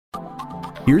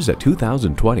Here's a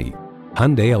 2020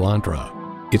 Hyundai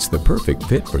Elantra. It's the perfect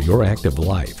fit for your active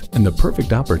life and the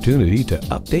perfect opportunity to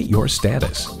update your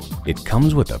status. It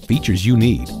comes with the features you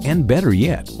need and, better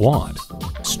yet, want.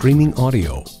 Streaming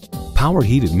audio, power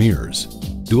heated mirrors,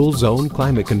 dual zone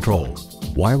climate control,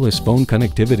 wireless phone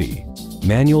connectivity,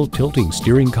 manual tilting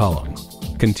steering column,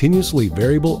 continuously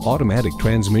variable automatic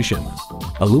transmission,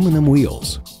 aluminum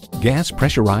wheels, gas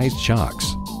pressurized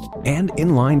shocks, and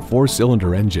inline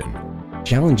 4-cylinder engine.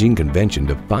 Challenging convention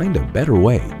to find a better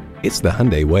way. It's the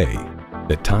Hyundai way.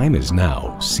 The time is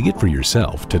now. See it for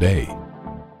yourself today.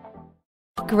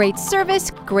 Great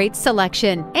service, great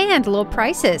selection, and low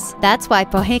prices. That's why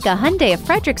Pohanka Hyundai of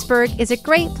Fredericksburg is a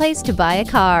great place to buy a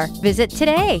car. Visit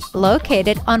today,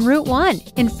 located on Route 1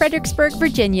 in Fredericksburg,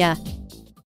 Virginia.